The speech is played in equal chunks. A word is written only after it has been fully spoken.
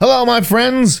Hello, my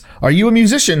friends! Are you a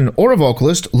musician or a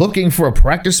vocalist looking for a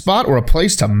practice spot or a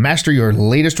place to master your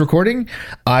latest recording?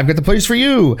 I've got the place for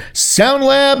you!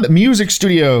 SoundLab Music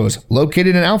Studios,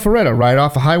 located in Alpharetta, right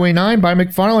off of Highway 9 by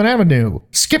McFarland Avenue.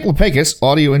 Skip Lepakis,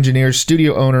 audio engineer,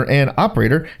 studio owner, and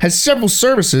operator, has several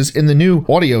services in the new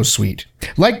audio suite,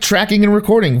 like tracking and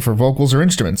recording for vocals or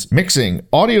instruments, mixing,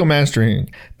 audio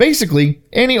mastering, basically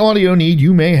any audio need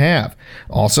you may have.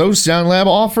 Also, SoundLab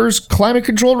offers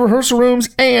climate-controlled rehearsal rooms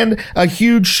and a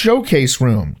huge showcase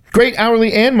room. Great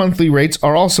hourly and monthly rates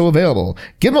are also available.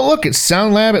 Give them a look at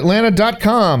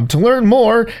SoundLabAtlanta.com to learn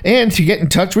more and to get in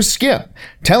touch with Skip.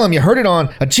 Tell him you heard it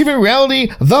on Achieving Reality,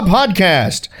 the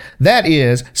podcast. That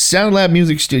is SoundLab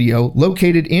Music Studio,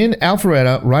 located in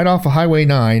Alpharetta, right off of Highway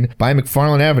 9 by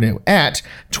McFarland Avenue at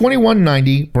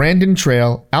 2190 Brandon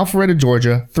Trail, Alpharetta,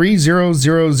 Georgia,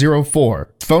 30004.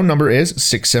 Phone number is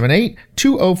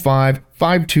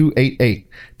 678-205-5288.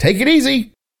 Take it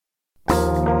easy.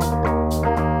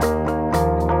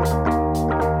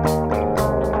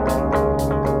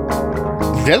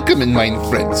 Welcome, my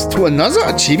friends, to another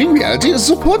Achieving Reality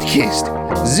the podcast.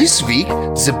 This week,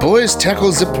 the boys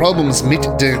tackle the problems with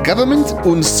the government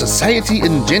and society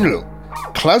in general.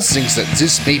 Klaus thinks that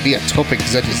this may be a topic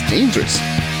that is dangerous.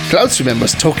 Klaus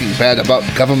remembers talking bad about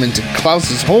government in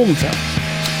Klaus's hometown.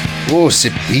 Oh,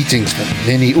 the beatings were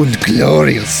many and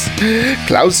glorious.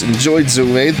 Klaus enjoyed the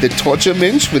way the torture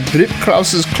bench would rip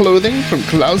Klaus's clothing from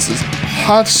Klaus's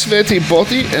hot, sweaty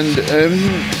body and,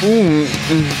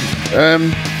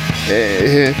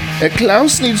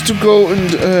 Klaus needs to go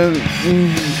and,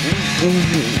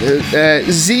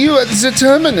 see you at the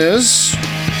terminus.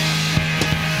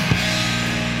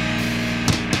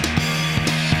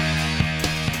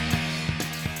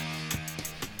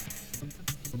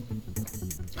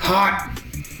 Hot.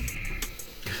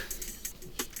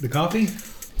 The coffee?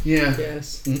 Yeah.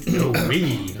 Yes. No,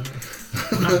 me.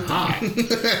 I'm hot.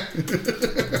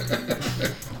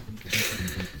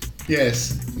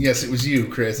 Yes. Yes, it was you,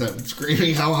 Chris. I'm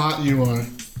screaming how hot you are.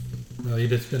 Well, you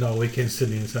just spent all weekend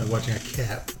sitting inside watching a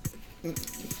cat.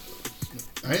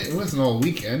 It wasn't all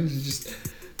weekend. It was just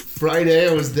Friday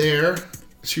I was there.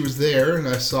 She was there and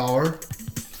I saw her.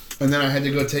 And then I had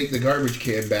to go take the garbage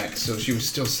can back, so she was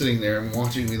still sitting there and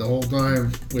watching me the whole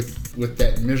time with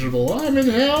that miserable "I'm in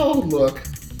hell" look.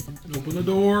 Open the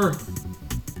door.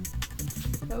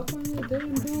 Open the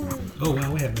damn door. Oh,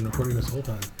 wow, we haven't been recording this whole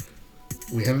time.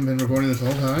 We haven't been recording this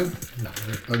whole time? No.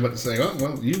 I was about to say, oh,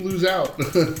 well, you lose out.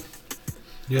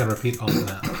 You gotta repeat all of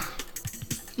that.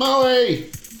 Molly!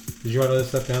 Did you write all this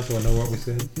stuff down so I know what we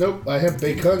said? Nope, I have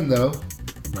bacon, though.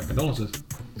 My condolences.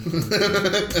 You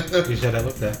just had that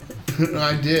looked at.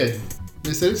 I did.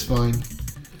 They said it's fine.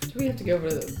 Do we have to go over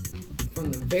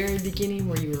from the very beginning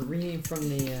where you were reading from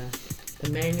the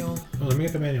manual? Oh, let me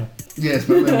get the manual. Yes,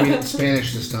 but I'm going to read it in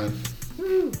Spanish this time.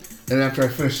 Woo. And after I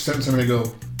finish the sentence, I'm going to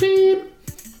go, beep.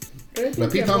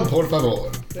 Repitan, por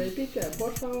favor. Repita,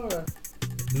 por favor.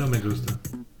 No me gusta.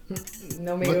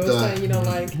 No me What gusta, the- you don't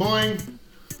like. Boing.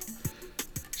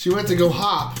 She went to go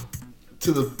hop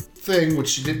to the thing, which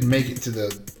she didn't make it to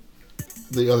the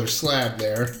other slab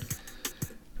there.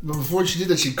 But before she did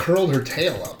that, she curled her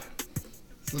tail up.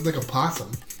 It looked like a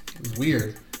possum. It was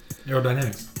weird.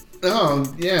 Aerodynamics. Oh,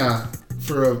 yeah.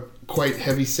 For a quite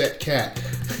heavy-set cat.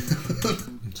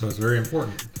 So it's very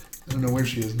important. I don't know where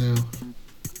she is now.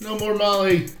 No more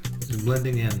Molly. It's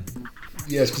blending in.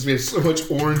 Yes, because we have so much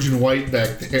orange and white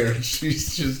back there.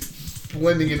 She's just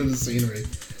blending into the scenery.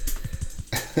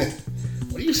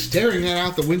 What are you staring at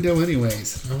out the window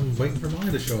anyways? I'm waiting for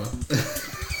Molly to show up.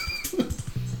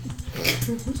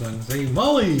 So I can say,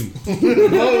 Molly!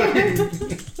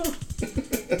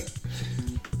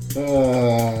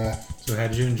 So how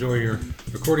did you enjoy your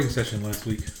recording session last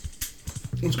week?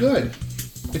 It was good.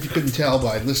 If you couldn't tell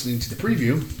by listening to the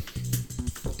preview,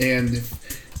 and if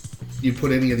you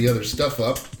put any of the other stuff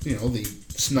up, you know, the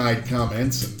snide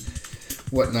comments and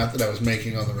whatnot that I was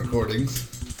making on the recordings.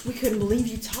 We couldn't believe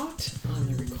you talked on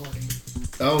the recording.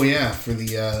 Oh yeah, for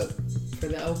the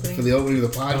opening? for the opening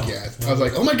of the podcast. Oh, I was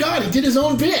like, oh my god, he did his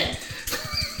own bit!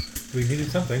 We needed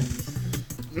something.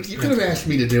 You could have asked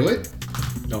me to do it.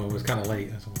 No, it was kind of late.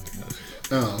 That's all I got.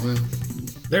 Oh, well.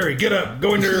 Larry, get up.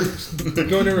 Go in there.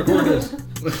 Go in there and record this.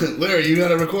 Larry, you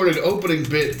gotta record an opening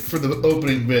bit for the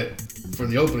opening bit. For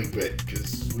the opening bit,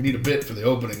 because we need a bit for the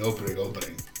opening.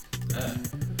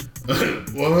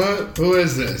 What? Who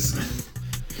is this?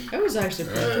 That was actually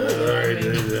pretty cool. I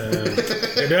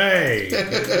Good day.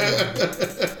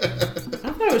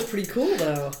 thought it was pretty cool,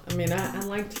 though. I mean, I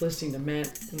liked listening to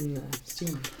Matt and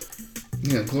Steve.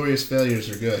 Yeah, glorious failures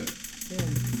are good. Yeah.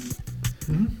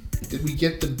 Did we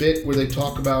get the bit where they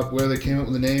talk about where they came up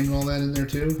with the name and all that in there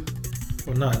too?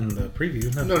 Well, not in the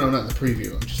preview. No, not in the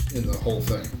preview. I'm just in the whole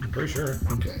thing. I'm pretty sure.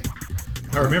 Okay.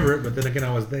 I remember it, but then again,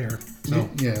 I was there. So,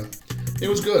 Yeah. It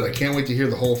was good. I can't wait to hear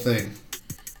the whole thing.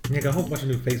 yeah, I got a whole bunch of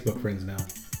new Facebook friends now.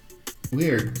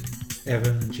 Weird.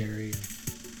 Evan and Jerry.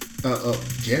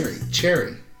 Jerry.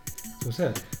 Cherry. What's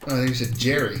that? Oh, I think you said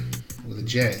Jerry with a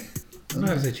J. I don't know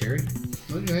how to say Cherry.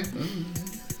 Okay.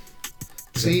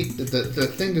 See, the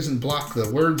thing doesn't block the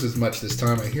words as much this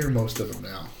time. I hear most of them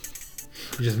now.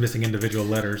 You're just missing individual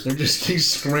letters. They're just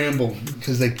scrambled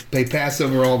because they pass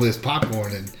over all this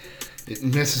popcorn and it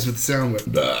messes with the sound with.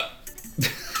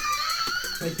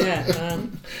 Like that,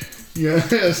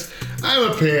 Yes,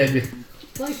 I'm a pig.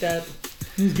 like that.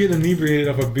 He's getting inebriated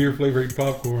off of beer-flavored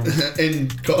popcorn.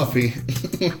 And coffee.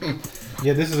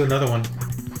 Yeah, this is another one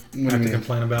What I do have you to mean?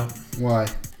 complain about. Why?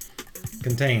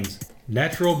 Contains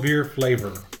natural beer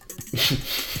flavor.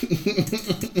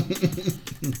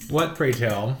 What, pray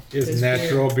tell, is It's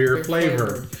natural beer, beer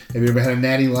flavor? Have you ever had a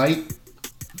Natty Light?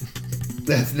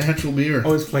 That's natural beer.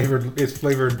 Oh, it's flavored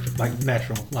like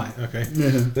natural light. Okay. Yeah.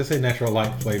 They say natural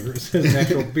light flavor. It says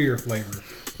natural beer flavor.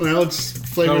 Well, it's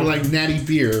flavored Oh. like Natty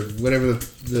beer, whatever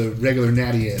the regular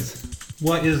Natty is.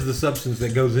 What is the substance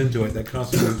that goes into it that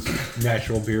constitutes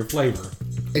natural beer flavor?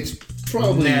 It's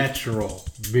probably Natural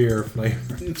beer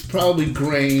flavor. it's probably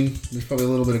grain. There's probably a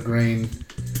little bit of grain,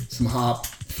 some hop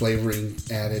flavoring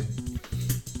added.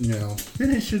 You know.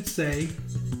 Then it should say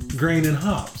grain and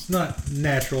hops, not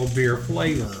natural beer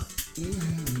flavor.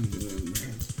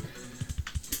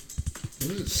 What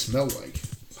does it smell like?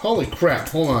 Holy crap!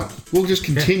 Hold on. We'll just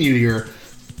continue your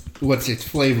what's its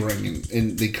flavoring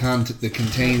and the content that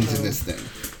contains in this thing.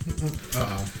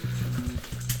 Uh-oh.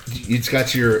 It's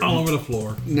got your All over the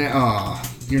floor.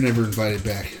 you're never invited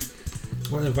back.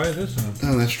 Well, invited this time.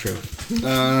 Oh, that's true. You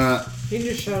can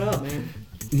just shut up, man.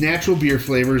 Natural beer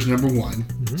flavor is number one,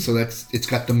 so it's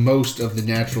got the most of the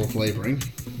natural flavoring.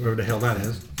 Whatever the hell that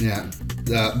is. Yeah,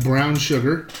 brown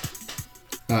sugar,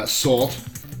 salt,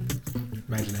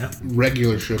 Imagine that.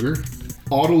 regular sugar,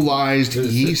 autolyzed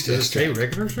yeast Does it say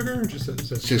extract. regular sugar or just It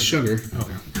says sugar.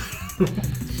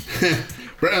 Okay.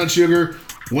 Brown sugar,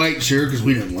 white sugar, because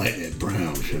we didn't like that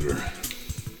brown sugar.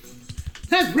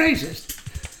 That's racist.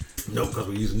 No, because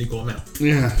we use an equal amount.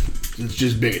 Yeah, it's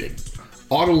just bigoted.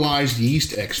 Autolyzed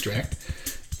yeast extract,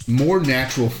 more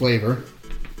natural flavor.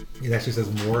 It actually says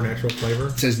more natural flavor.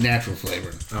 It says natural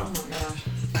flavor. Oh my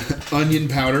gosh. Onion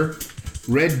powder,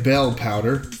 red bell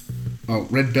powder,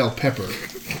 red bell pepper.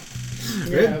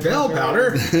 Red bell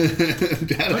powder?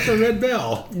 That- What's a red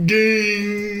bell?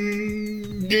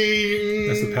 Ding, ding.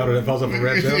 That's the powder that falls off a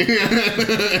red bell?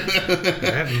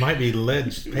 That might be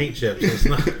lead paint chips. It's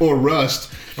not. Or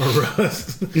rust. Or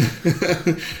rust.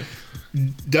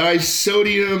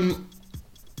 Disodium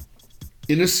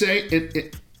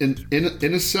inosite.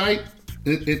 Inosite.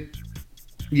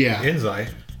 Yeah. Enzyme.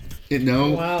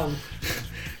 No. Wow.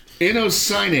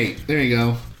 Inoscinate. There you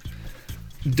go.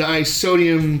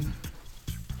 Disodium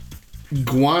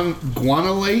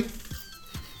guanylate.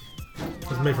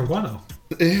 It's made from guano.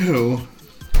 Ew.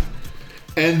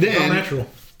 And All then natural.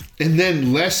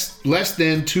 less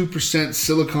than 2%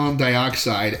 silicon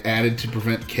dioxide added to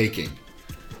prevent caking.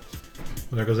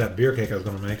 Well, there goes that beer cake I was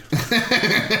going to make.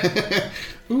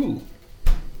 Ooh.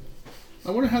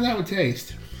 I wonder how that would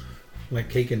taste. Like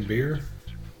cake and beer.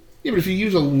 Yeah, but if you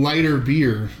use a lighter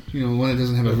beer, one that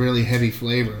doesn't have a really heavy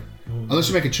flavor. Unless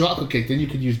you make a chocolate cake, then you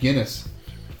could use Guinness.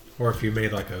 Or if you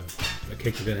made like a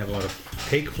cake that didn't have a lot of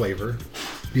cake flavor.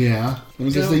 Yeah.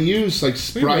 Because So- they use like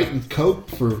Sprite and Coke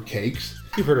for cakes.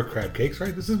 You've heard of crab cakes,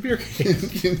 right? This is beer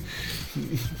cake.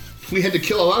 We had to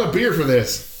kill a lot of beer for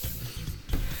this.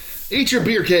 Eat your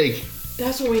beer cake.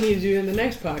 That's what we need to do in the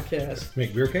next podcast.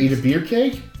 Make beer Eat cakes? a beer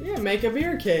cake? Yeah, make a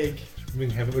beer cake. We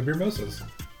can have it with beer mimosas.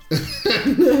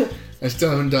 I still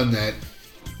haven't done that.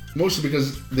 Mostly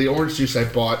because the orange juice I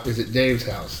bought is at Dave's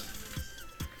house.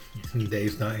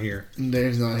 Dave's not here. And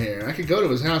Dave's not here. I could go to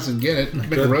his house and get it. Make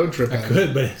a Could- road trip I out of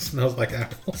could, but it smells like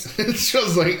apples. it. It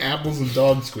smells like apples and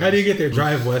dog squeeze. How do you get there?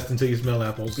 Drive west until you smell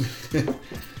apples.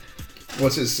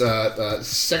 What's his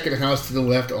second house to the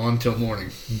left on till morning?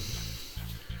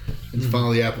 And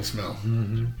follow the apple smell.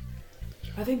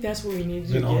 I think that's what we need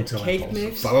to Then do. on Get to cake apples.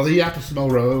 mix. Follow the apple smell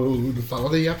road. Follow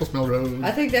the apple smell road.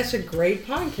 I think that's a great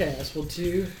podcast. We'll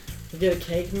get a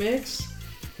cake mix.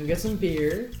 We'll get some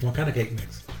beer. What kind of cake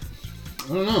mix? I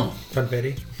don't know.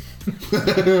 Funfetti?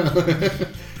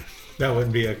 That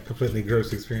wouldn't be a completely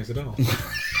gross experience at all.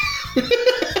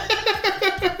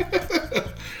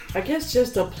 I guess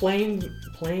just a plain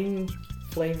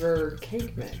flavor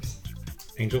cake mix.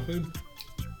 Angel food?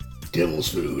 Devil's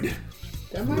food.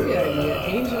 That might be an idea.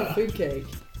 Angel food cake.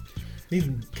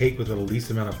 Need cake with the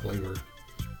least amount of flavor.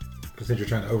 Because then you're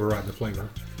trying to override the flavor.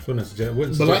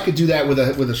 Wouldn't But I could do that with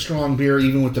a strong beer,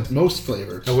 even with the most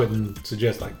flavors. I wouldn't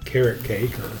suggest like carrot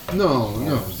cake or. No.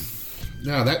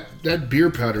 That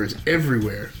beer powder is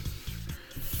everywhere.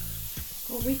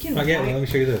 Well, we can. Oh, yeah, let me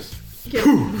show you this. Get,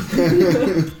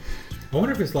 I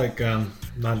wonder if it's like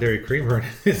non-dairy creamer.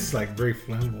 It's like very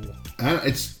flammable.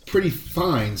 It's pretty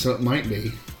fine, so it might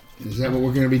be. Is that what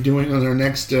we're going to be doing on our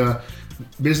next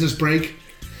business break?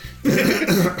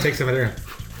 Take some of there.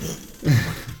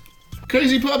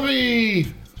 Crazy puppy!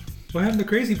 What happened to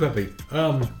Crazy Puppy?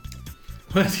 Well,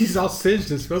 he's all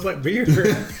singed. It smells like beer.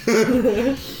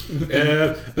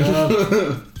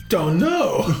 Don't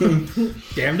know.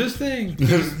 Damnedest thing.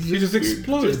 He just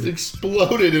exploded. Just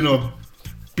exploded in a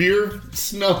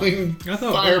beer-smelling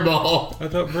fireball. I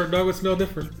thought Bird Dog would smell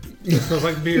different. It smells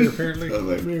like beer, apparently. Smells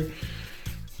like beer.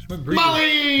 What breed?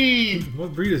 Molly!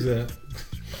 What breed is that?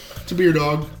 It's a beer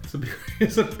dog.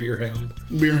 It's a beer hound.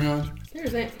 Beer hound.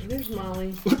 There's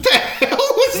Molly. What the hell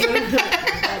was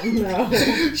that? No.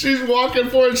 She's walking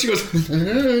for it and she goes,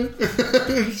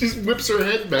 she just whips her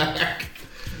head back.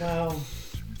 Wow.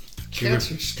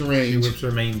 Cats are She strange. whips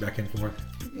her mane back and forth.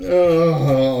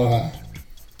 Oh.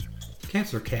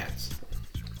 Cats are cats.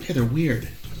 Yeah, they're weird.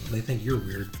 They think you're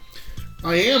weird.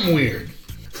 I am weird.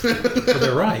 But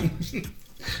they're right.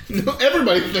 No,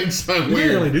 everybody thinks I'm We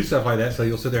weird. only do stuff like that so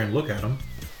you'll sit there and look at them.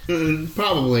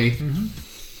 Probably.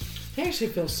 I actually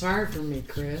feel sorry for me,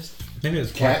 Chris. Maybe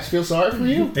it's Cats feel sorry for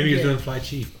you? Maybe you're doing fly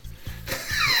cheap.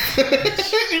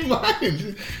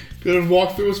 Mine. Could have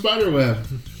walked through a spider web.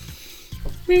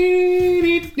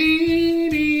 That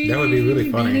would be really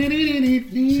funny.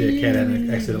 See a cat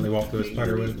accidentally walk through a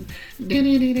spider web.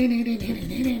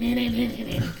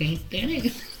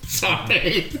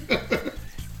 Sorry.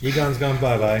 Egon's gone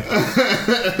bye-bye.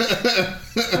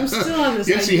 I'm still on this.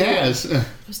 Yes, he idea. has.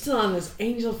 I'm still on this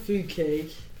angel food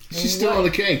cake. She's still on the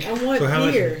cake. I want So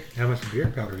how beer. much beer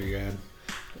powder do you add?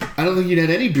 I don't think you'd had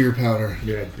any beer powder.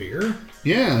 You add beer?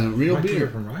 Yeah, real Might keep beer.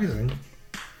 it from rising.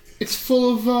 It's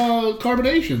full of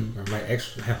carbonation. Or might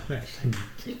extra have that.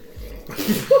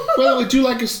 Well, it would do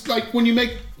like when you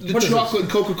make the What is chocolate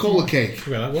Coca-Cola cake.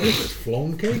 Well, what is this,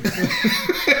 flown cake?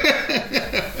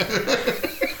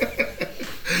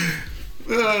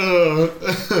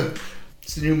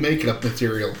 It's the new makeup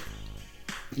material.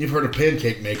 You've heard of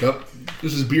pancake makeup.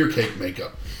 This is beer cake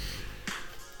makeup.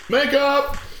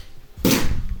 Makeup!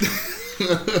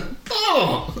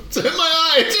 Oh! It's in my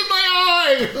eye! It's in my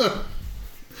eye!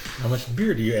 How much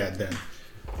beer do you add then?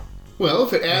 Well,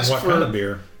 if it And asks what for... kind of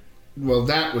beer? Well,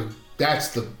 that's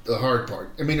the hard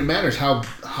part. I mean, it matters how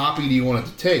hoppy do you want it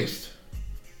to taste.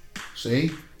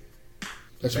 See?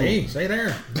 That's Say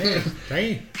there.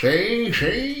 Say.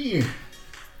 Say.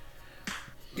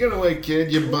 Get away,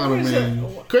 kid, you bottom is man.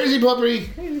 it? Crazy puppy.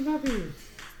 Crazy puppy.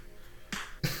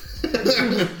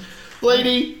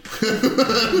 Lady.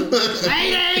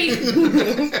 Lady!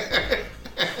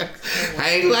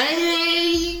 Hey,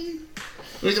 lady.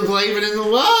 There's a flavor in the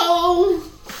wall.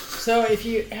 So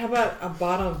how about a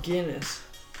bottle of Guinness?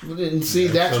 And see,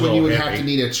 That's that's a when you little would have heavy. to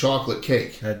need a chocolate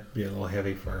cake. That'd be a little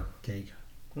heavy for cake.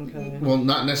 Okay. Well,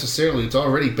 not necessarily. It's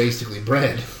already basically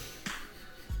bread.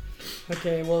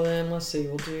 Okay, well then, let's see.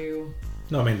 We'll do...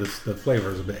 No, I mean, the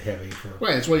flavor is a bit heavy. For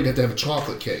Right, that's why you'd have to have a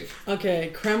chocolate cake. Okay,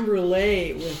 creme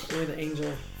brulee with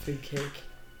angel food cake.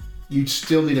 You'd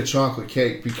still need a chocolate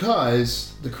cake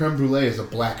because the creme brulee is a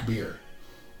black beer.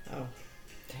 Oh,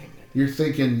 dang it. You're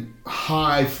thinking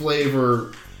high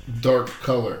flavor, dark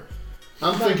color.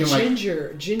 I'm What about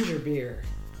thinking ginger beer.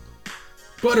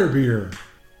 butter beer.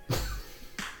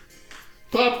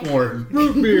 popcorn.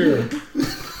 Root beer.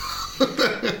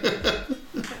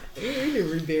 We do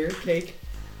root beer cake.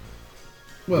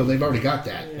 Well, they've already got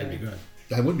that. Yeah. That'd be good.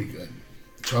 That would be good.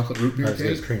 Chocolate root beer Not as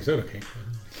good as cake. cream soda cake.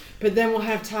 But then we'll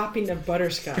have topping of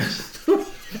butterscotch.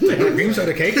 Cream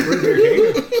soda cake, root beer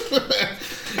cake.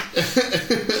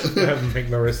 I have them make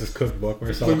Marissa's cookbook where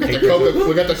it's all We got, cake.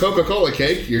 we got the Coca-Cola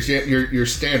cake. Your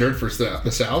standard for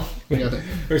the South. We got that.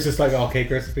 It's just like all cake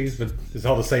recipes, but it's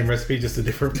all the same recipe, just a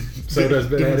different soda has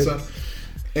been Different added. stuff.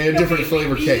 And a different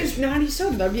flavor cake. Use naughty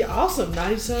soda. That'd be awesome.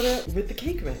 Naughty soda with the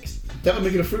cake mix. That would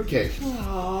make it a fruit cake.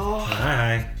 Aww.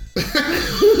 Hi.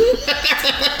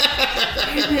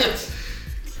 Damn it.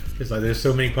 It's like there's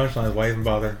so many punchlines, why even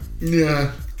bother?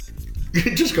 Yeah.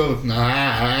 Just go,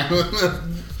 nah.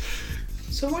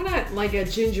 So why not like a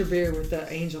ginger beer with the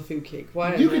angel food cake?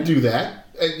 Why You not? could do that.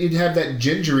 You'd have that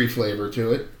gingery flavor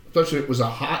to it. Especially if it was a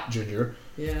hot ginger.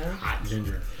 Yeah. Hot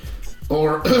ginger.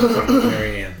 Or,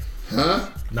 Mary Ann. huh?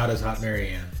 Not as hot Mary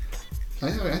Ann.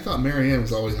 I thought Marianne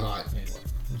was always hot.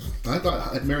 I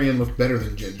thought Marianne looked better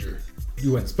than Ginger.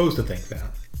 You weren't supposed to think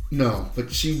that. No,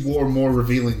 but she wore more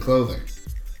revealing clothing.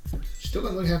 She still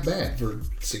doesn't look half bad for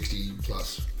 60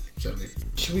 plus, 70.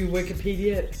 Should we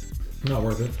Wikipedia it? Not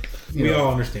worth it. You We know.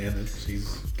 all understand that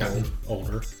she's gotten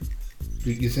older.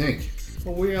 You think?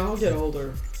 Well, we all get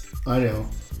older. I know.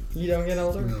 You don't get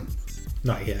older? No.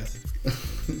 Not yet.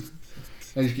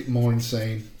 I just get more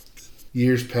insane.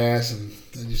 Years pass and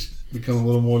I just become a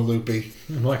little more loopy.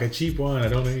 I'm like a cheap wine. I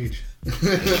don't age.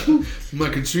 I'm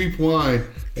like a cheap wine.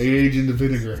 I age in the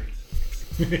vinegar.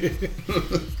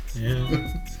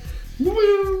 Yeah.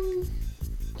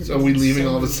 So are we leaving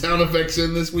all the sound effects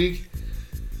in this week?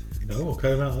 No, we'll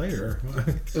cut them out later.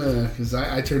 Because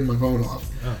I turned my phone off.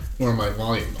 Oh. Or my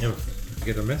volume off. Yeah,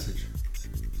 get a message.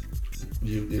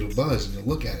 It'll buzz and you'll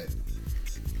look at it.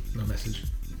 No message.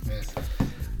 Yeah.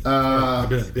 I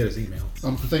did his email.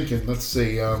 I'm thinking, let's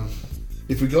see.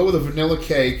 If we go with a vanilla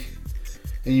cake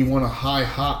and you want a high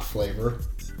hop flavor,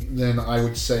 then I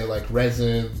would say like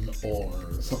resin or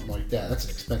something like that. That's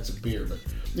an expensive beer, but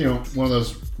one of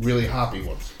those really hoppy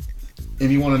ones. If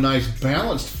you want a nice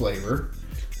balanced flavor,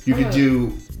 you could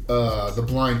do the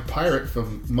Blind Pirate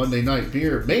from Monday Night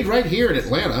Beer, made right here in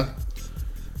Atlanta.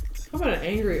 How about an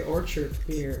Angry Orchard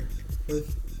beer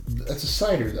with? That's a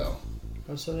cider though.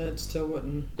 Oh, so that still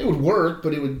wouldn't. It would work,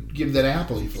 but it would give that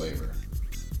appley flavor.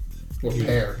 Or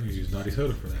pear. You use naughty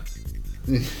soda for that.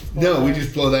 No, we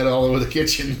just blow that all over the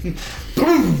kitchen.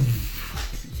 Boom!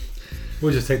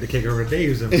 We'll just take the cake over to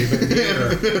Dave's and leave it in the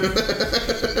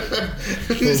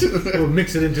air. We'll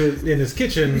mix it in his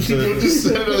kitchen We'll just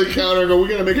sit under the counter and go, we're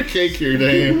going to make a cake here,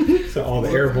 Dave. so all the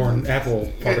airborne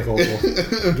apple particles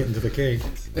will get into the cake.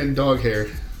 And dog hair.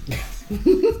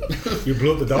 You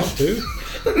blew up the dog too?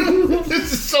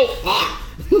 This is so hot.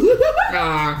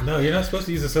 No, you're not supposed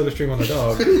to use the soda stream on the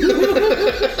dog.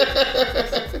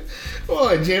 Oh,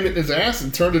 I jammed it in his ass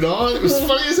and turned it on. It was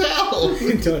funny as hell.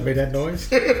 Until it made that noise.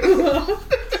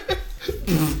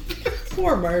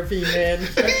 Poor Murphy, man.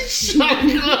 Shot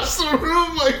across the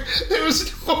room like it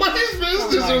was nobody's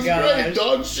business. my It was gosh. great.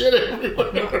 Dog shit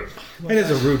everywhere. It is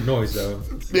a rude noise though.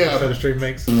 Yeah. The soda stream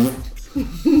makes.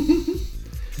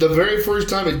 The very first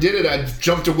time it did it, I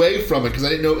jumped away from it because I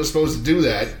didn't know it was supposed to do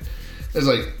that. I was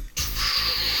like,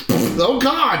 oh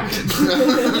God!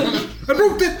 I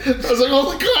broke it! I was like,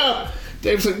 holy crap!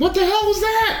 Dave's like, what the hell was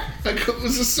that? I go, it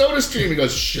was a soda stream. He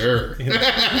goes, sure. It'd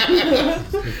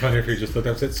be funny if you just looked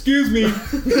up and said, excuse me.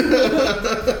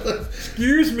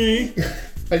 Excuse me.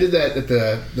 I did that at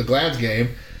the Glads game.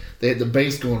 They had the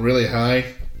bass going really high.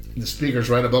 And the speakers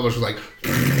right above us were like,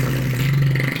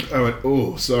 I went,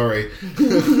 oh, sorry.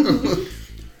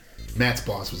 Matt's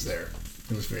boss was there.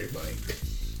 It was very funny.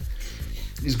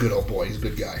 He's a good old boy. He's a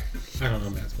good guy. I don't know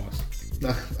Matt's boss.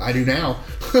 I do now.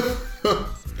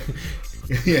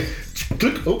 Yeah.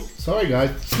 Click. Oh, sorry,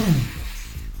 guys.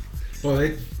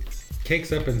 Well,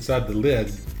 cake's up inside the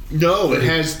lid. No, it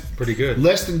has Pretty good.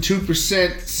 less than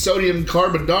 2% sodium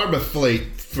carbonarbithlate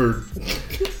for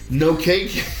no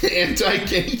cake,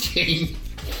 anti-caking.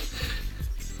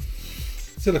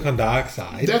 Silicon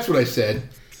dioxide. That's what I said.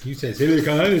 You said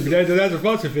silicon dioxide, but that's a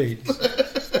phosphate.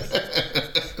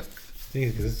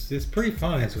 It's pretty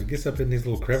fine, so it gets up in these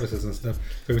little crevices and stuff. So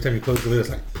every time you close the lid, it's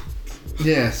like...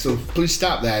 Yeah, so please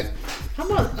stop that. How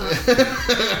about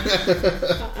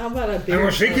how about a beer? I'm going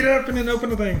to shake from- it up and then open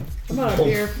the thing. How about a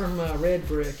beer from Red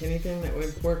Brick? Anything that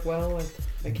would work well with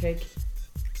a cake?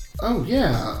 Oh,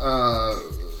 yeah.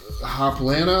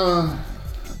 Hoplanta.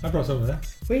 I brought some of that.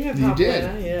 We have You Hop did?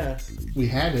 Lana, yeah. We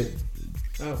had it.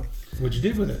 Oh, What'd you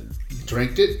do with it?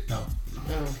 Drank it. No.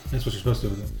 oh. That's what you're supposed to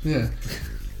do with it. Yeah.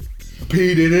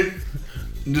 Peed in it.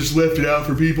 And just left it out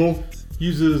for people.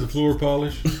 Use it as a floor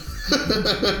polish.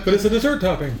 But it's a dessert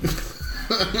topping.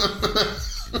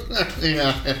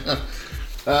 Yeah.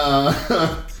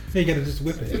 You gotta just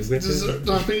whip it. Whip Dessert it.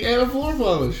 topping and a floor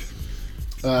polish.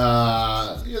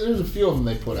 Yeah, there's a few of them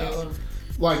they put out.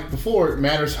 Like before, it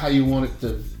matters how you want it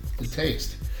to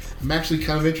taste. I'm actually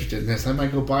kind of interested in this. I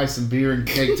might go buy some beer and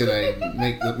cake today. And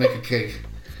make a cake.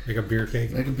 Make a beer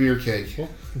cake. Make a beer cake. Well,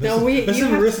 No, let's you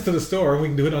send have- Marissa to the store and we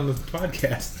can do it on the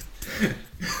podcast.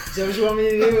 Is that what you want me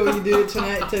to do? Will you do it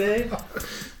today?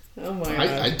 Oh my god.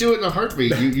 I do it in a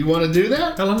heartbeat. You want to do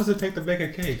that? How long does it take to bake a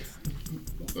cake?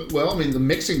 Well, I mean, the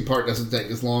mixing part doesn't take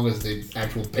as long as the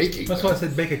actual baking. That's why I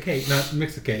said bake a cake, not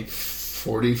mix a cake.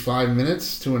 45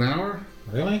 minutes to an hour?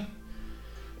 Really?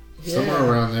 Somewhere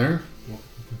around there.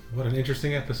 What an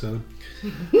interesting episode.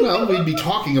 Well, we'd be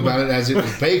talking about it as it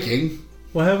was baking.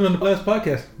 What happened on the last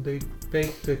podcast? They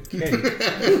baked a cake.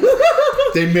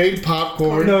 They made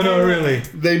popcorn. No, really.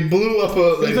 They blew up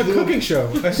a. It's a cooking show.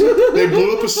 They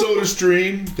blew up a soda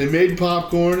stream. They made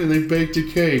popcorn and they baked a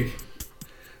cake.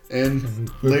 And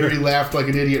Larry laughed like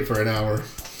an idiot for an hour.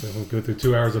 So we'll go through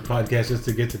 2 hours of podcast just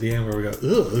to get to the end where we go,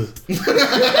 ugh.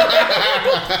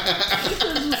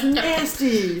 This is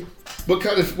nasty. What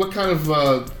kind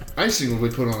of icing would we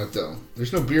put on it though?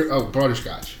 There's no beer. Oh,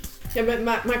 butterscotch. Yeah, but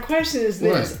my question is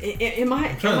this: Am I?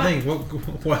 I'm trying to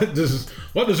think what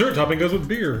dessert topping goes with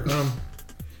beer.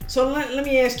 So let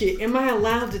me ask you: am I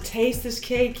allowed to taste this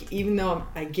cake even though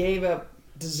I gave up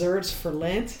desserts for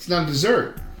Lent? It's not a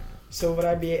dessert. So would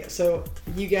I be? So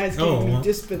you guys gave me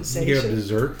dispensation? You gave up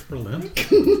dessert for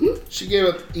Lent? She gave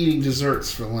up eating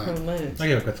desserts for For Lent. Lent. I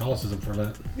gave up Catholicism for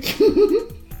Lent.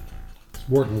 It's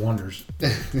working wonders.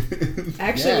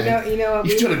 Actually, Yeah. you know,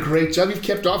 You've done a great job. You've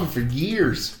kept off it for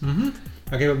years.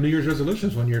 I gave up New Year's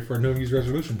resolutions one year for a New Year's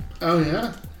resolution. Oh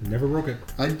yeah, Never broke it.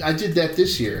 I did that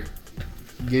this year.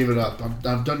 Gave it up.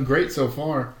 I've done great so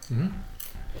far.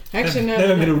 actually I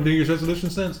haven't made a no. New Year's resolution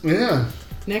since. Yeah.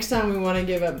 Next time we want to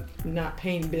give up not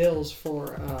paying bills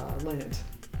for Lent.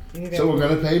 You think that So we're would-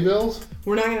 gonna pay bills.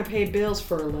 We're not going to pay bills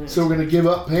for Lent. So we're gonna give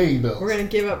up paying bills. We're going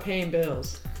to give up paying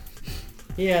bills.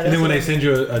 Yeah. And then when what they I- send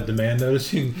you a demand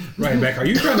notice, you can write back, are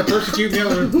you trying to persecute me?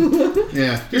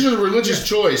 Yeah. Here's a religious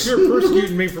choice. You're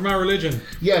persecuting me for my religion.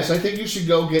 Yes, I think you should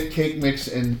go get cake mix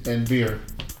and beer.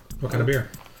 What kind of beer?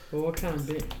 Well, what kind of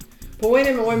beer? But wait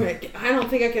a minute. I don't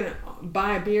think I can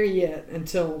buy a beer yet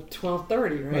until 12:30, By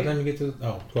the right? time you get to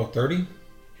 12:30?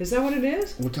 Is that what it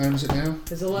is? What time is it now?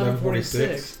 It's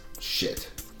 11:46.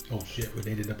 Shit. Oh shit, we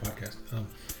needed a podcast.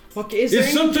 Okay, is It's there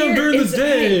any sometime beer? during the Is-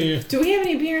 day. hey, do we have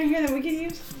any beer in here that we can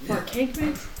use for a cake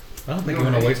mix? I don't think No,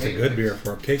 you want to hey, waste a hey, good hey. beer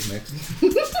for a cake mix.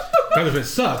 Because if it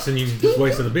sucks and you just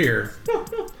wasted a beer.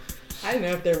 I didn't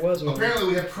know if there was one. Apparently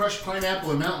we have crushed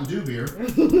pineapple and Mountain Dew beer.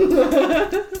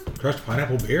 Crushed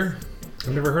pineapple beer?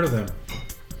 I've never heard of them.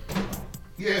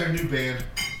 Yeah, a new band.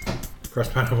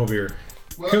 Crushed pineapple beer.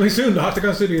 Well, Coming soon to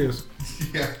Octagon Studios.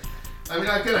 yeah. I mean,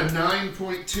 I've got a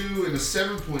 9.2 and a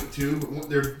 7.2,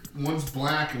 but one's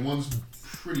black and one's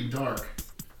pretty dark.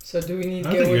 So do we need to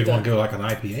I go think with you'd want the... to go like an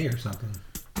IPA or something.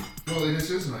 Well, this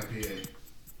is an IPA.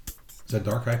 Is that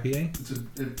dark IPA?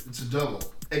 It's a double.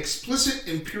 Explicit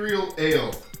Imperial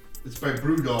Ale. It's by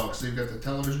Brewdogs. They've got the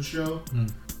television show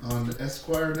on the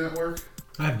Esquire Network.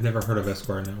 I've never heard of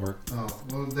Esquire Network. Oh,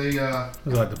 well, they, Is it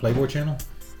like the Playboy channel?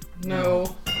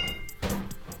 No.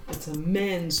 It's a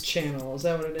men's channel. Is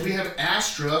that what it is? we have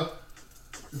Astra,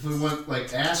 if we want,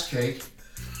 like, ass cake.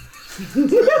 I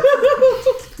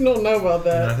don't know about And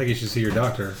I that. think you should see your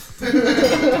doctor.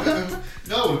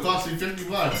 No, it cost me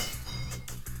 $50.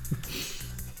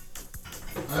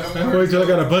 I don't I'm wanna wait till I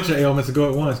go- got a bunch of ailments to go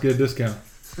at once, get a discount.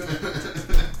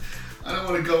 I don't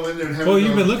want to go in there and have Well, it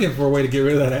you've go- been looking for a way to get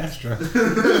rid of that Astra.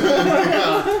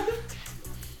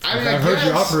 I mean, I've heard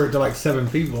you guess offer it to like 7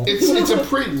 people. It's a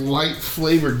pretty light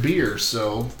flavored beer,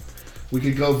 so we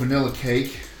could go vanilla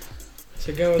cake.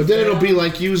 So go with But then it'll that. be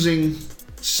like using Like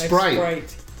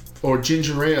Sprite or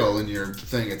ginger ale in your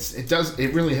thing.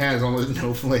 It really has almost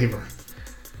no flavor.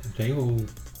 Okay, well,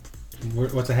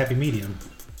 what's a happy medium?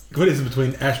 What is it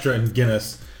between Astra and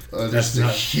Guinness? That's That's a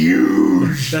not-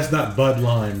 huge. That's not Bud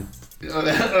Lime.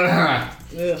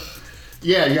 Ugh.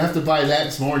 Yeah, you have to buy that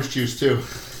and some orange juice too,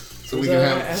 so we Is can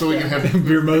that have right?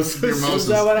 Beer mimosas. Beer Is mimosas.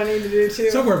 that what I need to do too?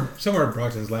 Somewhere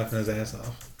Brockton's laughing his ass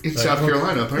off. in Like, South well,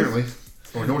 Carolina apparently,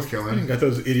 or North Carolina. Got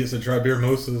those idiots that try beer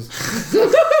mimosas.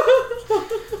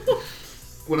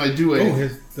 When I do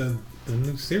The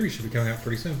new series should be coming out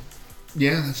pretty soon.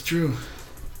 yeah, that's true.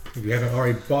 If you haven't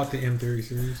already bought the M Theory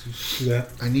series, you should do that.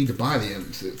 I need to buy the M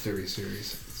Theory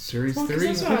series. Series Well, 'cause 30?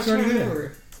 that's what I was trying to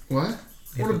remember. What?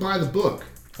 I want to buy the book.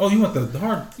 Oh, you want the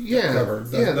hard Yeah, cover?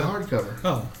 the hardcover.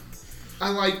 Oh,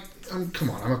 Come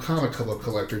on, I'm a comic book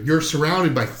collector. You're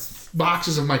surrounded by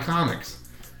boxes of my comics.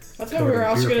 I thought we were Covered in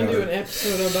also beer going to do powder. an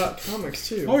episode about comics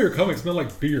too. all your comics smell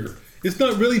like beer. It's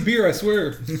not really beer, I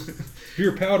swear.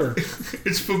 Beer powder.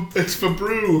 It's for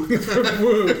brew.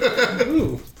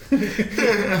 Ooh.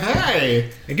 Hey,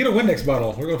 And get a Windex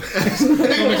bottle. We're going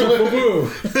Faboo.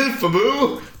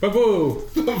 Faboo, Faboo.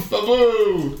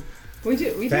 Faboo. We do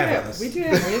have Fabulous.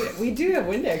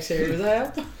 Windex here. Does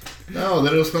that help? No,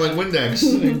 then it'll smell like Windex.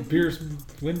 Beer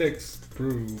Windex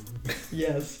brew.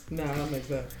 Yes. No, I don't make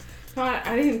that. No,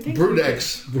 I didn't think.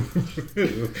 Brewdex.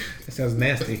 That sounds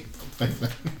nasty.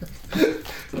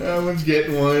 Everyone's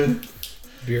getting one.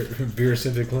 Beer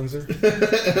scented cleanser.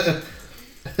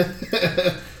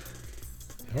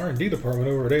 R&D department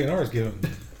over at A&R is giving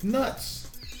nuts.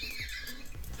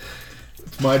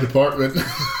 It's my department.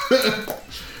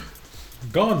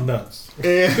 Gone nuts.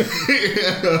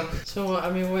 So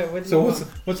I mean, what do you So want?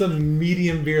 what's a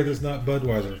medium beer that's not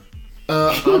Budweiser?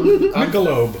 I'm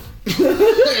Michelob.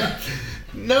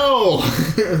 no.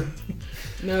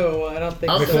 No, I don't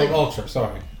think I'm so. thinking- Michelob Ultra.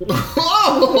 Sorry.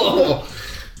 Oh!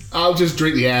 I'll just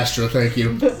drink the Astra, thank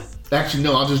you. Actually,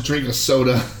 no, I'll just drink a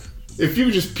soda. If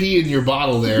you just pee in your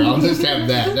bottle there, I'll just have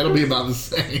that. That'll be about the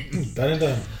same. Done and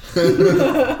done.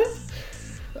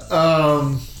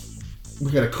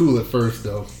 We gotta cool it first,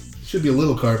 though. Should be a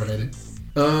little carbonated.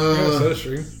 Soda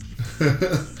stream.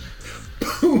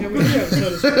 Yeah, we do have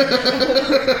soda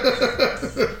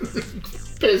stream.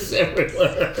 Piss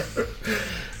everywhere.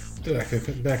 Dude, I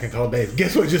can back and call Dave.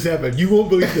 Guess what just happened? You won't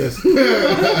believe this.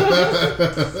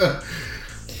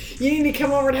 You need to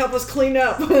come over and help us clean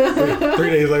up. 3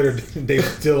 days later, Dave's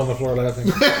still on the floor laughing.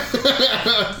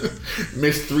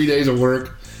 Missed 3 days of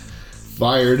work.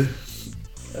 Fired.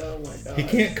 Oh my god. He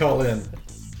can't call in.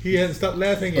 He hasn't stopped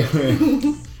laughing yet.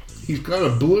 He's kind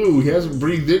of blue. He hasn't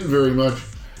breathed in very much.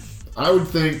 I would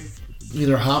think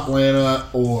either Hoplanta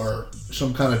or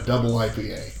some kind of double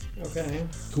IPA. Okay.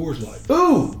 Coors Light.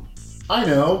 Ooh! I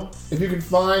know. If you can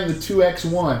find the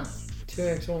 2X1.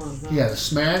 2X1. Huh? Yeah, the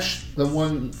Smash. The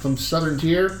one from Southern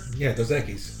Tier. Yeah, Dos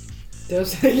Equis.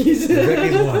 Dos Equis. Dos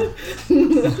Equis won.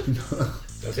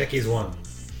 Dos Equis won.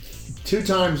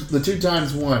 The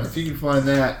 2x1. If you can find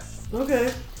that.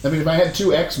 Okay. I mean, if I had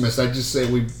 2 Xmas, I'd just say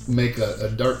we make a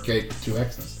dark cake with 2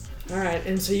 Xmas. All right.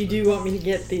 And so you do want me to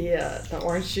get the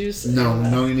orange juice? No,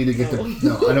 and, you need to get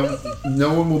no. I don't.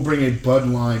 No one will bring a Bud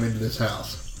Lime into this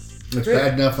house. It's Really?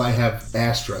 bad enough I have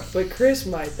Astra. But Chris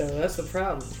might though. That's the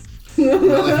problem.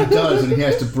 Well, if he does, then he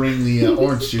has to bring the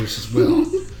orange juice as well.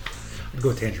 I'd go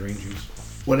with tangerine juice.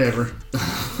 Whatever.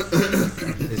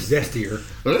 It's zestier.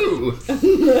 Ooh.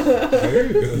 There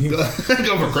you go.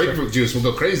 Go for grapefruit juice. We'll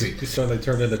go crazy. He suddenly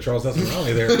turned into Charles Nelson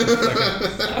Riley there.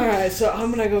 All right. So I'm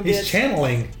gonna go He's get.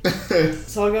 channeling.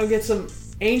 So I'll go get some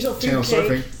angel food Channel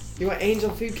cake. surfing. You want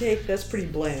angel food cake? That's pretty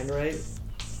bland, right?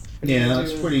 Yeah,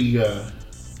 that's pretty.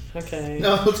 Okay.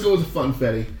 No, let's go with the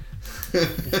funfetti.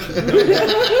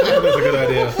 That's a good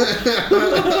idea.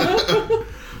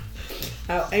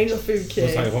 Angel food Looks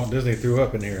cake. like Walt Disney threw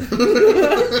up in here.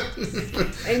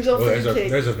 Angel Oh, food cake.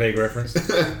 there's a vague reference.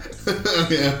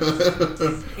 Yeah.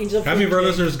 Angel How many of our food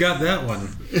listeners got that one?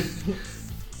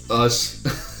 Us.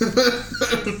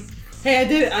 Hey, I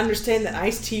did understand the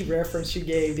iced tea reference you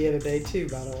gave the other day too.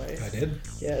 By the way. I did.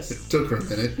 Yes. Took her a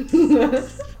minute.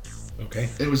 Okay.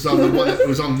 It was on the one. It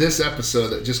was on this episode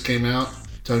that just came out.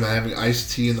 Talking about having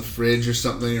iced tea in the fridge or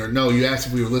something. Or no, you asked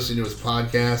if we were listening to his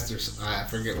podcast or I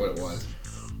forget what it was.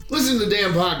 Listen to the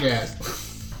damn podcast.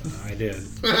 I did.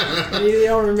 You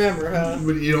don't remember, huh?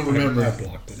 But you don't remember. I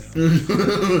blocked it out.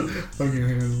 Okay.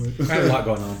 I had a lot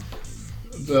going on.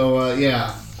 So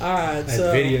yeah. All right. I had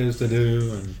So videos to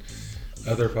do and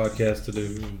other podcasts to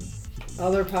do. And,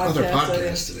 other podcasts. Other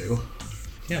podcasts to do.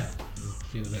 yeah.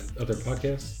 You know that other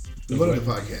podcast? What other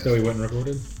podcast? That we went and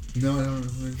recorded? No, I don't.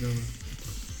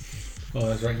 Oh,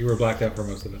 that's right. You were blacked out for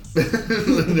most of it.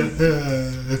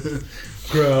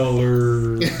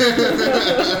 Growler.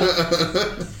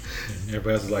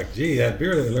 Everybody else is like, gee, that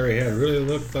beer that Larry had really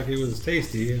looked like it was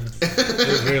tasty. It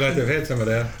was very like they've had some of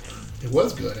that. It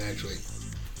was good, actually.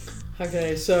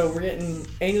 Okay, so we're getting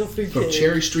angel food From cake.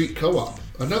 Cherry Street Co-op.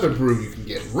 Another brew you can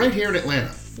get right here in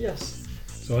Atlanta. Yes.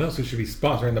 Someone else who should be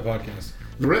sponsoring the podcast.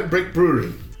 The Red Brick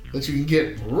Brewery. That you can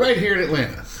get right here in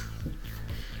Atlanta.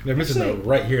 They're missing the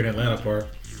right here in Atlanta part.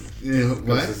 You know, Because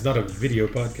what? it's not a video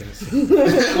podcast.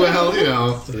 Well, you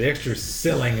know. So the extra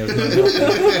selling is not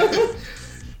helping.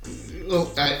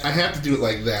 Well, I have to do it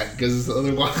like that because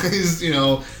otherwise, you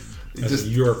know, it That's just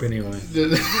in Europe anyway.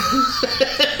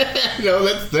 no,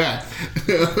 that's that.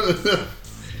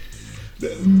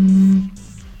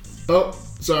 Oh,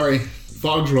 sorry,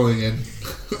 fog's rolling in.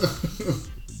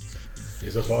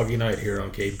 It's a foggy night here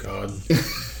on Cape Cod.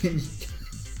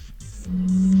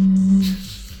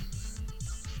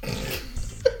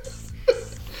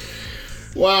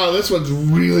 Wow, this one's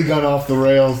really got off the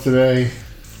rails today.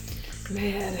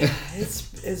 Man,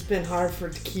 it's been hard to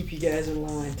keep you guys in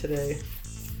line today.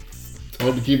 I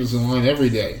hope to keep us in line every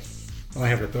day. I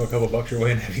have to throw a couple bucks your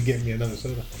way and have you get me another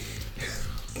soda.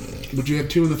 But you have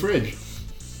 2 in the fridge.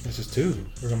 This is 2.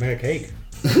 We're gonna make a cake.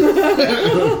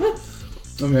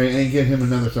 Okay, and get him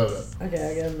another soda.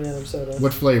 Okay, I got him another soda.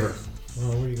 What flavor? Well,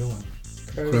 where are you going?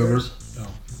 Kroger's. Oh.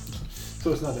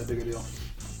 So it's not that big a deal.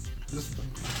 Just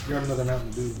grab another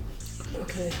Mountain Dew.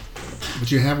 Okay.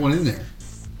 But you have one in there.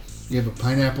 You have a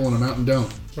pineapple and a Mountain Dew.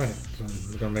 Right. So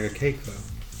we're gonna make a cake though.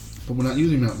 But we're not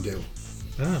using Mountain Dew.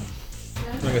 Oh.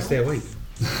 I'm gonna stay awake.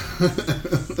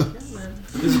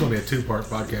 This is going to be a 2-part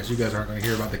podcast. You guys aren't going to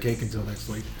hear about the cake until next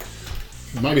week.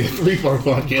 It might be a 3-part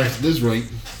podcast at this rate.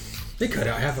 They cut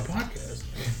out half a podcast.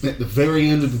 At the very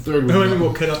end of the third one. Maybe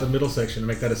we'll cut out the middle section and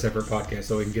make that a separate podcast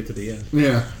so we can get to the end.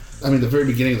 Yeah. I mean, the very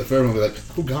beginning of the third one, we'll be like,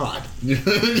 oh, God.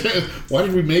 Why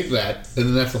did we make that? And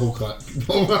then that's the whole cut.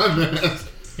 Hold on, man.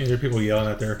 And there are people yelling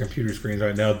at their computer screens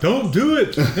right now, don't do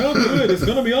it! Don't do it! It's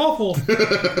going to be awful!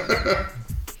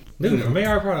 New from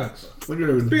AR Products.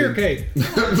 Beer cake.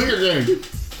 Beer cake.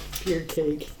 Beer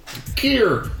cake.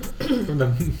 Kier.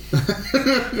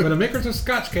 From the makers of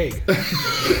Scotch cake.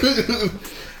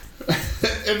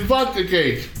 And vodka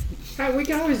cake. Hey, we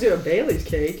can always do a Bailey's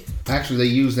cake. Actually, they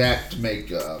use that to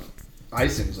make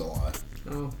icings a lot.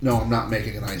 Oh. No, I'm not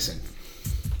making an icing.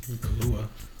 Kahlua.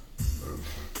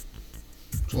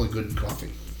 It's only good in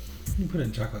coffee. You can put it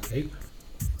in chocolate cake.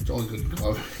 It's only good in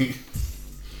coffee.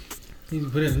 You can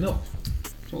put it in milk.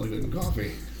 It's only good in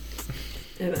coffee.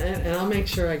 And I'll make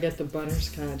sure I get the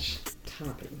butterscotch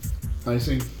topping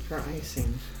Icing? for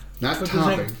icing. Not But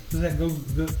topping. does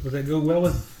that go well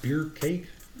with beer cake?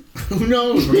 Who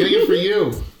knows? We're getting it for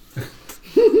you.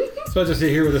 So I just sit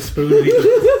here with a spoon and eat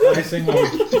the icing while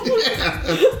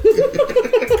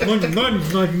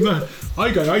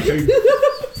I got icing.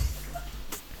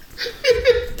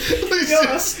 They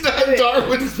just snap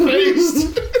Darwin's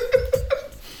face.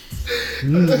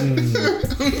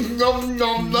 Nom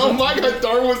nom nom! I got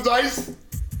Darwin's ice.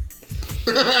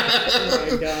 Oh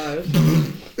my gosh.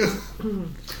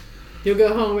 You'll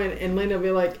go home and Linda will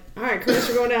be like, all right, Chris,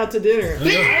 we're going out to dinner.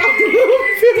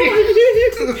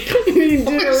 Eating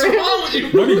dinner. What's wrong with you?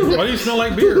 Why do you smell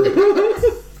like beer?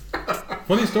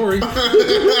 Funny story.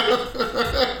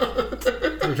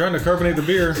 We're trying to carbonate the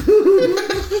beer.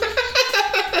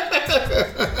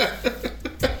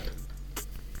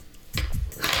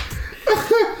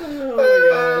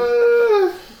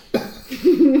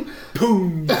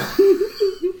 Boom.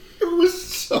 It was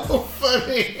so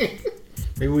funny.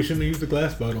 Maybe we shouldn't have used the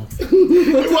glass bottle.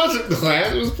 It wasn't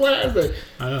glass. It was plastic.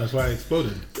 I know, that's why it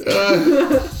exploded.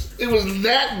 It was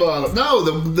that bottle. No,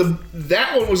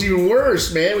 that one was even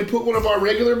worse, man. We put one of our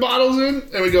regular bottles in,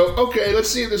 and we go, okay, let's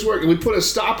see if this works. And we put a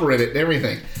stopper in it and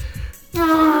everything.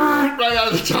 Right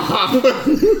out of the top.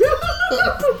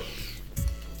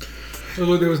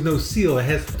 Although there was no seal, it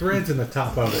has threads in the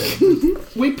top of it.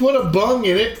 We put a bung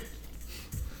in it.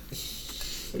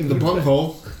 In the bung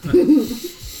hole.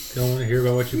 Don't want to hear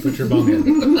about what you put your bung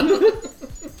in.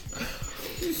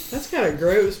 That's kind of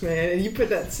gross, man. And you put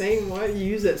that same one, you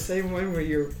use that same one where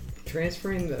you're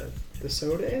transferring the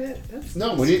soda in it? That's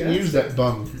No, we didn't use that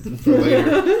bung for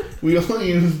later. We only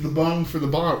used the bung for the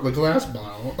bottle, the glass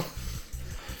bottle.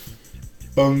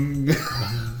 Bung.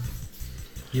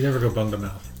 You never go bung to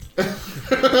mouth.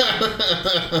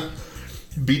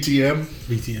 BTM.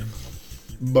 BTM.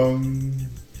 Bung.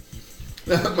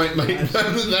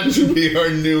 That should be our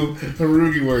new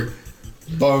Harugi word.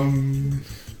 Bung.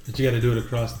 But you got to do it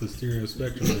across the stereo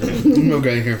spectrum.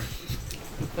 Okay, here.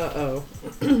 Uh-oh.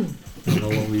 I don't know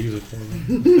what we use it for.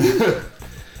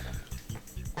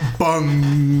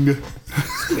 Bung.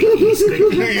 Squeaky,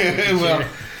 squeaky. Yeah, well.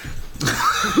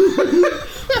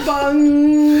 Bung!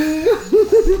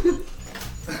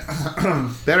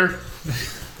 Better?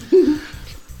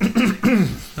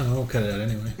 Oh, we'll cut it out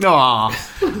anyway. Aww.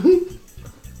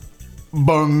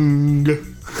 Bung.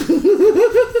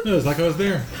 No, it's like I was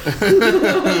there.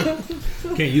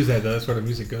 Can't use that though. That's where the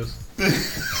music goes.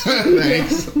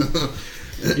 Thanks.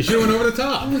 You should have went over the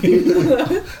top.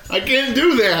 I can't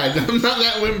do that. I'm not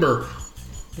that limber.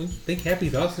 Think happy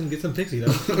thoughts and get some pixie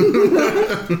dust.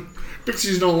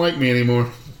 Pixies don't like me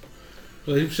anymore.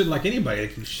 Well, you shouldn't like anybody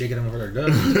that keeps shaking them over their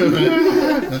dust.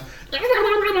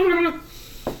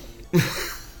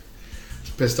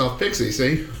 Pissed off pixie,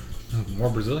 see? More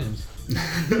Brazilians.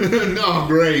 No,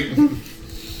 great.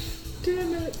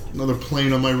 Damn it. Another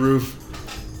plane on my roof.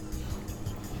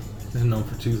 They're known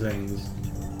for two things: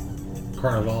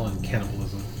 carnival and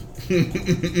cannibalism.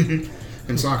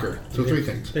 And soccer. So three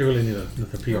things. They really need a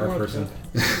PR person.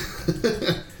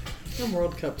 And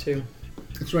World Cup too.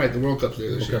 That's right, the World Cup's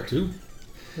there this Woke year. up too.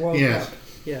 World Yes. Cup.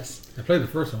 Yes. I played the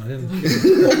first one. I didn't.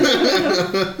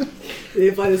 Did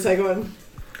you play the second one?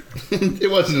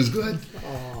 It wasn't as good.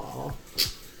 Aww.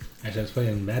 Actually, I was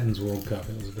playing Madden's World Cup.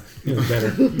 It was better.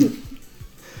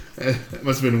 That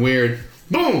must have been weird.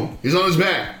 Boom! He's on his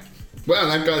back. Wow,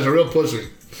 that guy's a real pussy.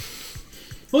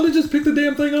 Well, they just picked the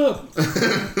damn thing up.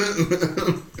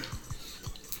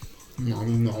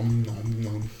 Nom, nom, nom,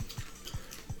 nom.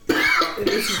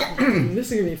 This is going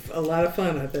to be a lot of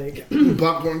fun, I think.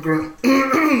 Popcorn kernel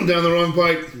down the wrong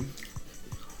pipe.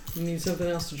 You need something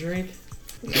else to drink?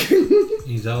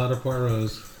 He's all out of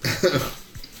Poirot's.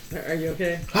 Are you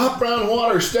okay? Hot brown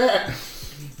water stat.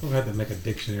 We'll have to make a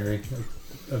dictionary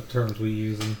of terms we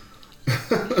use and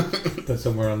put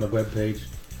somewhere on the webpage.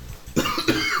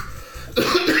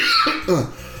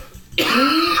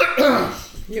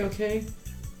 You okay?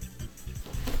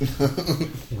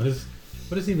 What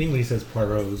does he mean when he says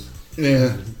Poirot's?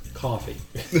 Yeah. Coffee.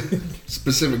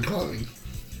 Specific coffee.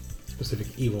 Specific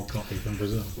evil coffee from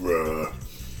Brazil.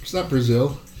 It's not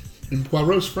Brazil. And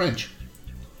Poirot's French.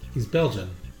 He's Belgian.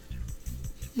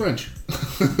 French.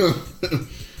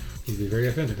 He'd be very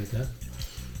offended at that.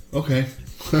 Okay.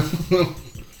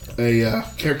 A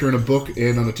character in a book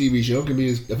and on a TV show can be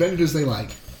as offended as they like.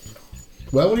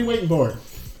 Well, what are you waiting for?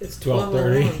 It's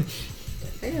 12:30. 12:01. I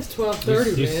think it's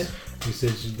 12:30, man. You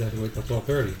said you had to wait till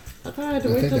 12:30. I thought I had to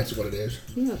I wait think till... that's what it is.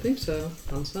 Yeah, I think so.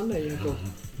 On Sunday, you have to...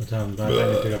 What time by the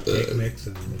time you pick up cake mix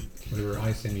and whatever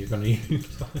icing you're going to use?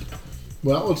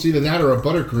 Well, it's either that or a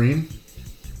buttercream.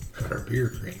 Got our beer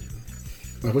cream.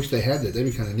 I wish they had that.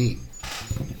 That'd be kind of neat.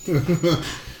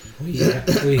 We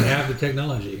have the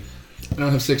technology. I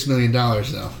don't have $6 million,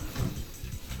 though.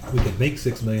 We can make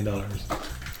 $6 million.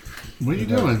 What are you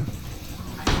doing?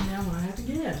 I know what I have to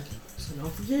get. So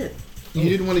don't forget. You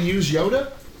didn't want to use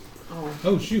Yoda? Oh,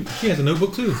 Oh shoot, she has a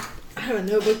notebook too. I have a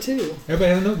notebook too. Everybody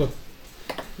has a notebook.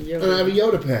 And I have a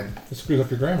Yoda pen. It screws up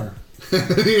your grammar.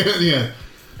 yeah.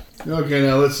 Okay,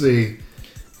 now let's see.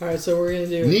 All right, so we're gonna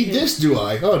do. Need this, do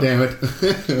I? Oh, damn it.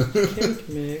 cake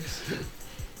mix.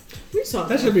 We saw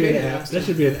That should be an video app. last That time.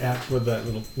 should be an app with that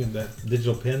little, that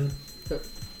digital pen, Yep.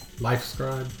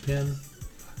 LifeScribe pen,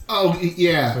 Oh,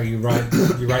 yeah. where you write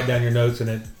down your notes and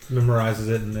it memorizes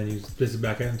it, and then you spit it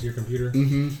back out into your computer.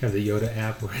 Mm-hmm. Have the Yoda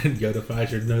app where it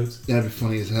Yodafies your notes. That'd be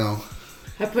funny as hell.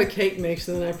 I put cake mix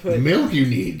and then I put Milk you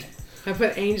need.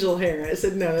 angel hair. I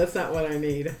said no, that's not what I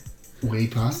need. Whey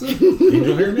pasta?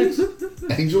 Angel hair mix.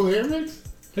 Angel hair mix?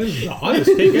 That is the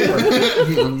oddest cake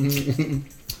ever.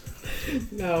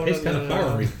 No, It's kind of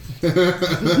fiery.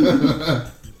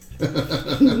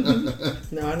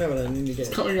 No, I know what I need to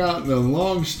get. Coming out in a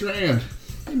long strand.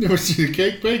 I've never seen a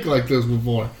cake bake like this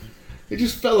before. It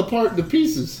just fell apart into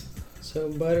pieces. So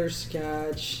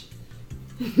butterscotch.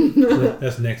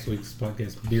 That's next week's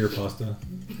podcast. Beer pasta.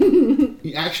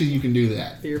 Actually, you can do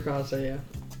that. Beer pasta, yeah.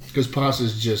 Because pasta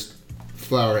is just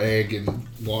flour, egg, and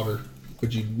water.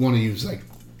 But you want to use, like,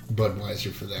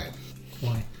 Budweiser for that.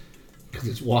 Why? Because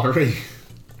it's watery.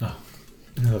 Oh,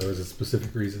 no, there was a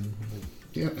specific reason.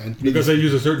 Yeah, and Because they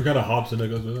use a certain kind of hops, and it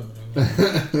goes with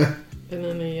it. And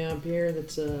then the beer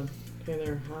that's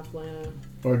either Hoplanda.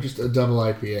 Or just a double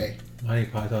IPA. Monty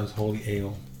Python's Holy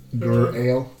Ale. Grr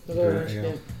ale. Beer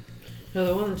ale. No,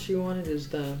 the one that she wanted is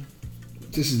the.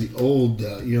 This is the old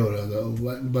Yoda, though,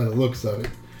 by the looks of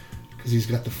it. Because he's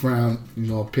got the frown. He's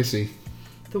all pissy.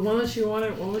 The one that she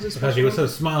wanted. What was it? Because she was so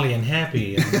smiley and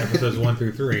happy in episodes 1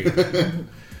 through 3.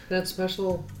 That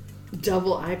special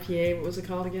double IPA. What was it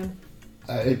called again?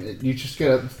 You just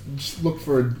gotta look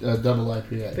for a double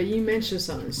IPA. But you mentioned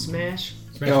something. Smash.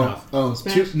 Smash Mouth.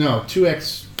 Smash?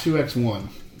 2x1.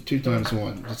 2 times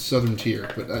 1. It's Southern Tier.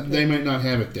 But they might not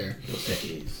have it there.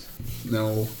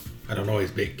 No. I don't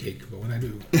always bake cake, but when I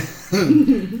do.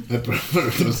 I prefer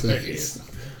those things.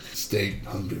 Stay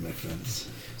hungry, my friends.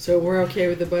 So we're okay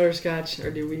with the butterscotch, or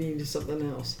do we need something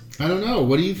else? I don't know.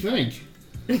 What do you think?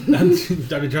 I've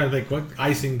been trying to think what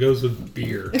icing goes with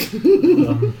beer.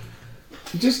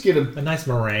 Just get a... A nice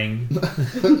meringue.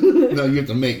 No, you have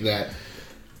to make that.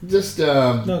 Just,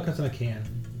 No, it comes in a can.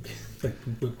 It's like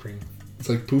whipped cream. It's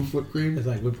like poof whipped cream? It's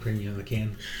like whipped cream in the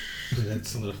can. And then it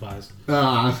solidifies.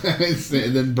 And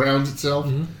then browns itself?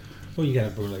 Mm-hmm. Well, you got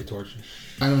a brulee torch.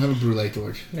 I don't have a brulee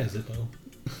torch. You got a Zippo.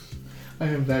 I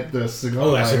have that cigar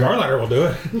Oh, that lighter. cigar lighter will do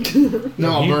it.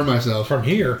 No, I'll burn myself. From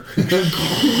here.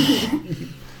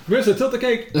 Marissa, tilt the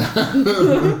cake.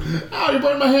 Oh, you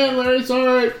burned my hand, Larry. It's all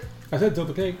right. I said tilt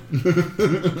the cake.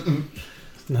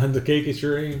 It's not the cake, it's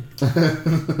your aim.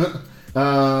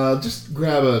 Just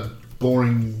grab a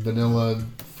boring vanilla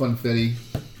funfetti.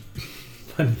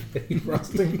 Funfetti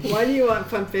frosting. Why do you want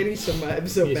funfetti so much,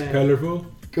 so It's bad? colorful.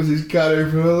 Because he's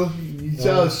colorful. He's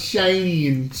all shiny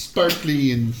and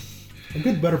sparkly and... A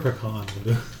good butter pecan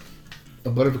will do. A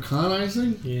butter pecan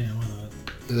icing? Yeah, why not?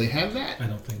 Do they have that? I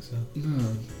don't think so. No.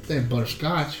 They have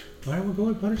butterscotch. Why don't we go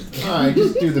with butterscotch? Alright,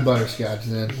 just do the butterscotch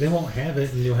then. They won't have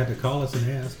it, and you'll have to call us and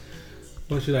ask.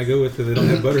 What should I go with? Because they don't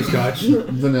have butterscotch.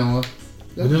 Vanilla.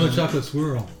 Vanilla chocolate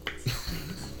swirl.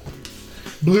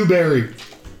 Blueberry.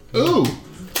 Ooh!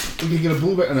 We can get a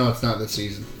blueberry. No, it's not this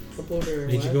season. A blueberry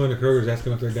Need you what? go into Kroger's, ask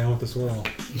them if they're down with the swirl.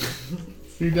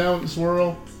 You down with the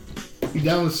swirl? You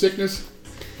down with sickness?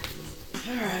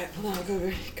 Alright, well, I'll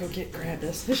grab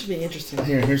this. This should be interesting.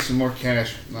 Here's some more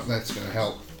cash. That's gonna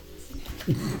help.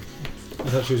 I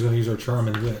thought she was going to use her charm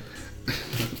and wit.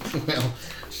 Well,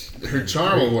 her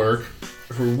charm will work.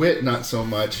 Her wit, not so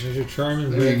much. Here's your charm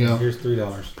and There wit. you go. Here's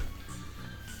 $3.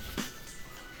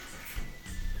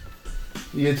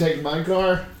 You gonna take my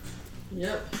car?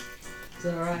 Yep. Is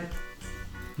that alright?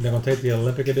 They're going to take the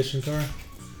Olympic edition car?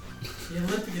 The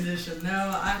Olympic edition.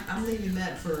 No, I'm leaving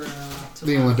that for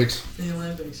The Olympics. The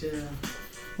Olympics, yeah.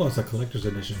 Well, it's a collector's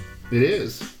edition. It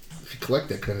is. If you collect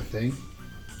that kind of thing.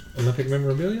 Olympic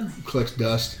memorabilia? Collects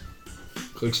dust.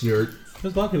 Collects dirt.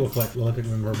 There's a lot of people collect Olympic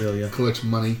memorabilia. Collects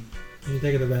money. You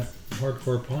take it to that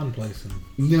hardcore pawn place. And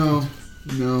No,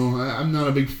 I'm not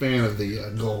a big fan of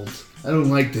the gold. I don't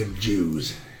like them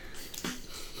Jews.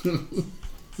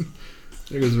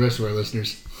 There goes the rest of our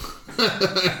listeners.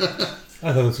 I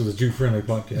thought this was a Jew-friendly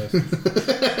podcast.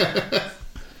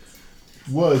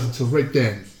 Was until right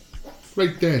then.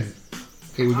 Right then.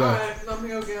 Okay, we got. Alright, let me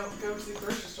go to the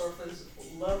grocery store for this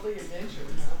lovely adventure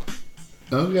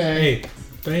now. Okay. Hey,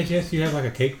 by any chance you have like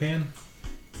a cake pan?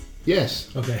 Yes.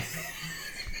 Okay.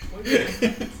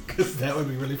 Because that would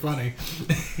be really funny.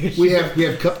 We have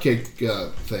cupcake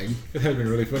thing. That would be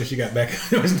really funny if she got back.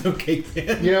 There was no cake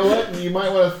pan. You know what? You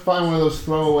might want to find one of those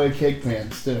throwaway cake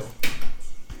pans too.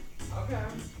 Okay.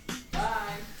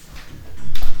 Bye.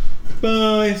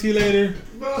 Bye. See you later.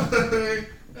 Bye.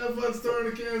 Have fun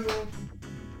starting a candle.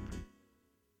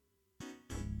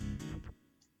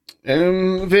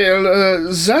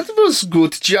 That was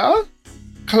good, ja?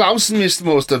 Klaus missed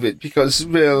most of it because,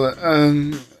 never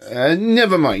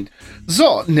mind.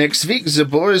 So, next week the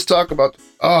boys talk about...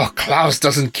 Oh, Klaus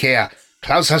doesn't care.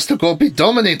 Klaus has to go be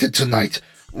dominated tonight.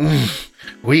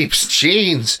 Whips,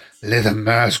 chains, leather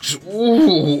masks.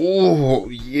 Ooh,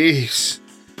 yes.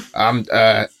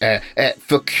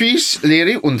 For Chris,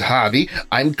 Larry und Harvey,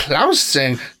 I'm Klaus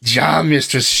saying, ja,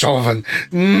 Mr. Chauvin.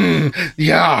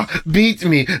 Ja, beat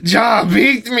me. Ja,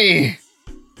 beat me.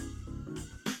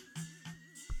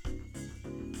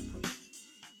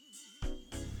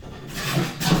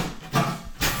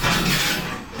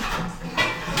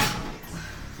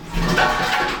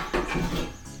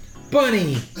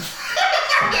 Bunny.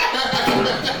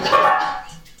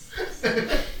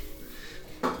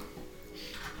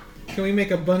 Can we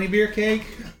make a bunny beer cake?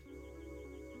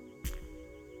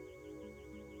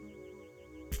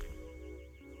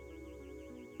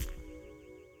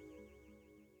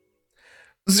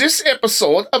 This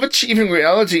episode of Achieving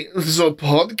Reality, the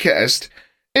podcast,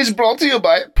 is brought to you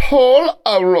by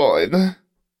Polaroid.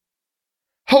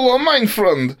 Hello, my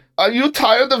friend. Are you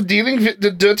tired of dealing with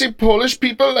the dirty Polish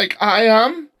people like I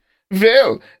am?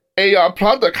 Well, AR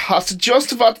product has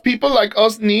just what people like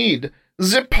us need.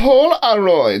 The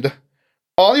Polaroid.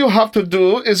 All you have to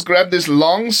do is grab this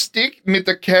long stick with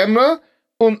the camera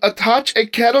and attach a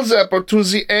cattle zapper to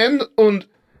the end and...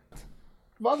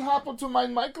 What happened to my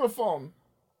microphone?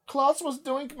 Klaus was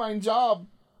doing my job.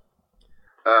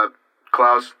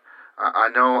 Klaus, I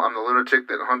know I'm the lunatic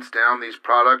that hunts down these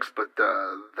products, but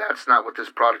that's not what this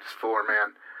product is for,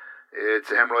 man. It's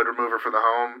a hemorrhoid remover for the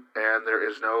home, and there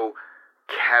is no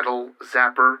cattle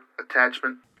zapper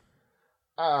attachment.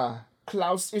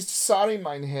 Klaus is sorry,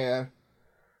 mein Herr.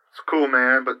 It's cool,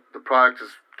 man, but the product is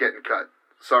getting cut.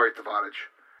 Sorry, Tovarich.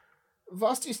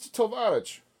 Was ist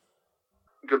Tovarich?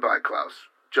 Goodbye, Klaus.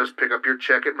 Just pick up your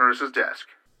check at Marissa's desk.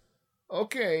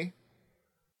 Okay.